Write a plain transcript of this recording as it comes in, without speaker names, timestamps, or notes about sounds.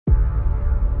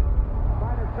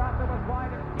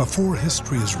Before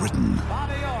history is written,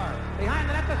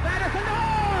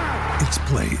 it's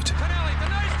played.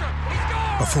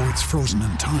 Before it's frozen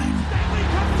in time,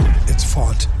 it's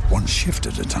fought one shift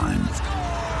at a time.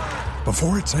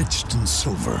 Before it's etched in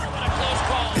silver,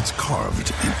 it's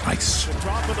carved in ice.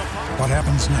 What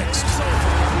happens next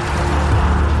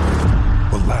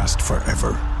will last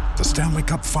forever. The Stanley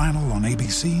Cup Final on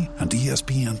ABC and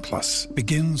ESPN Plus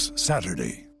begins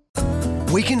Saturday.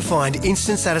 We can find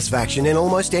instant satisfaction in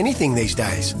almost anything these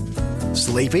days.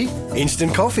 Sleepy?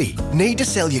 Instant coffee. Need to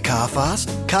sell your car fast?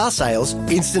 Car sales,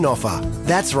 instant offer.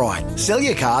 That's right, sell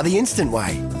your car the instant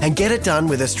way and get it done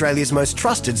with Australia's most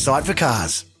trusted site for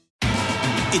cars.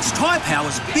 It's Tyre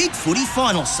Power's Big Footy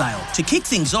Final Sale. To kick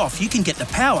things off, you can get the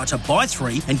power to buy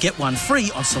 3 and get 1 free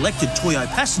on selected Toyo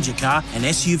passenger car and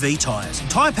SUV tyres.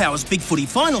 Tyre Power's Big Footy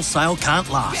Final Sale can't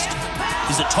last.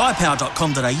 Visit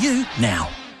tyrepower.com.au now.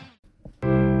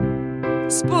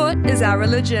 Sport is our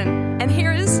religion, and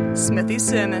here is Smithy's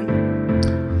sermon.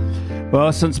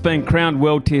 Well, since being crowned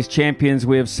World Test champions,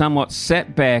 we have somewhat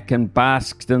sat back and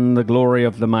basked in the glory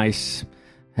of the mace.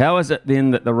 How is it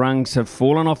then that the rungs have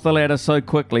fallen off the ladder so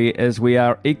quickly as we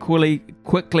are equally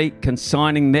quickly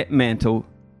consigning that mantle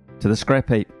to the scrap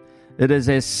heap? Is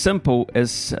it as simple as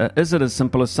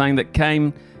saying that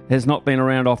Kane has not been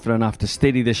around often enough to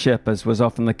steady the ship, as was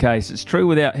often the case? It's true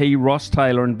without Ross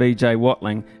Taylor and BJ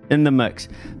Watling in the mix.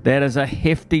 That is a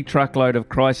hefty truckload of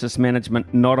crisis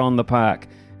management not on the park.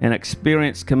 An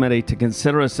experienced committee to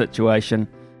consider a situation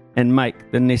and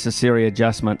make the necessary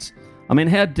adjustments. I mean,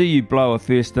 how do you blow a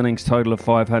first innings total of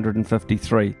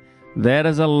 553? That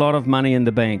is a lot of money in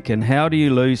the bank. And how do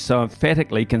you lose so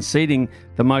emphatically, conceding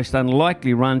the most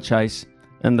unlikely run chase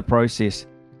in the process?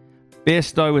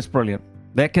 Bairstow was brilliant.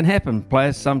 That can happen.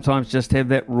 Players sometimes just have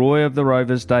that Roy of the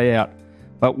Rovers day out.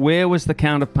 But where was the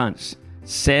counter punch?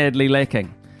 Sadly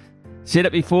lacking. Said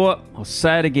it before, I'll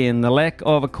say it again. The lack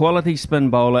of a quality spin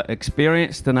bowler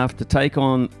experienced enough to take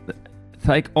on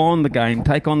the game,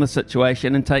 take on the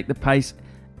situation and take the pace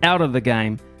out of the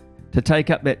game to take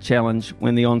up that challenge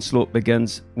when the onslaught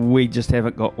begins. We just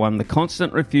haven't got one. The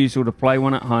constant refusal to play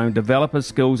one at home, develop his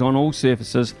skills on all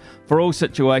surfaces for all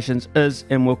situations is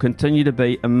and will continue to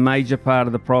be a major part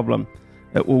of the problem.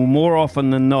 It will more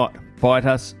often than not bite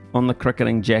us on the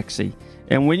cricketing jacksie.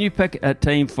 And when you pick a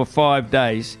team for 5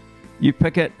 days, you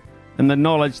pick it in the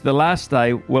knowledge the last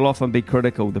day will often be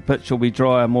critical. The pitch will be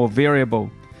drier, more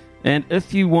variable. And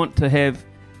if you want to have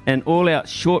an all-out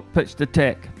short-pitched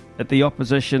attack at the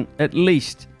opposition, at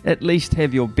least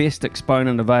have your best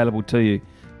exponent available to you.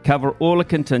 Cover all the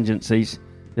contingencies.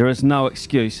 There is no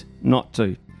excuse not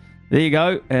to. There you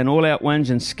go, an all-out whinge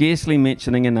and scarcely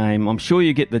mentioning a name. I'm sure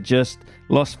you get the gist.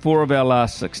 Lost 4 of our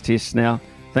last 6 tests now.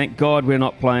 Thank God we're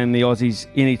not playing the Aussies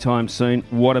anytime soon.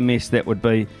 What a mess that would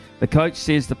be. The coach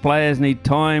says the players need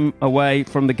time away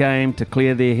from the game to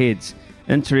clear their heads.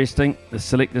 Interesting, the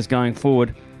selectors going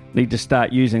forward need to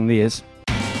start using theirs.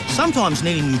 Sometimes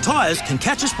needing new tyres can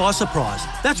catch us by surprise.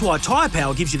 That's why Tyre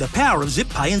Power gives you the power of Zip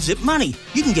Pay and Zip Money.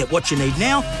 You can get what you need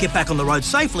now, get back on the road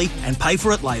safely and pay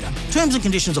for it later. Terms and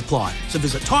conditions apply. So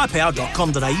visit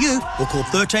tyrepower.com.au or call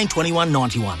 13 21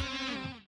 91.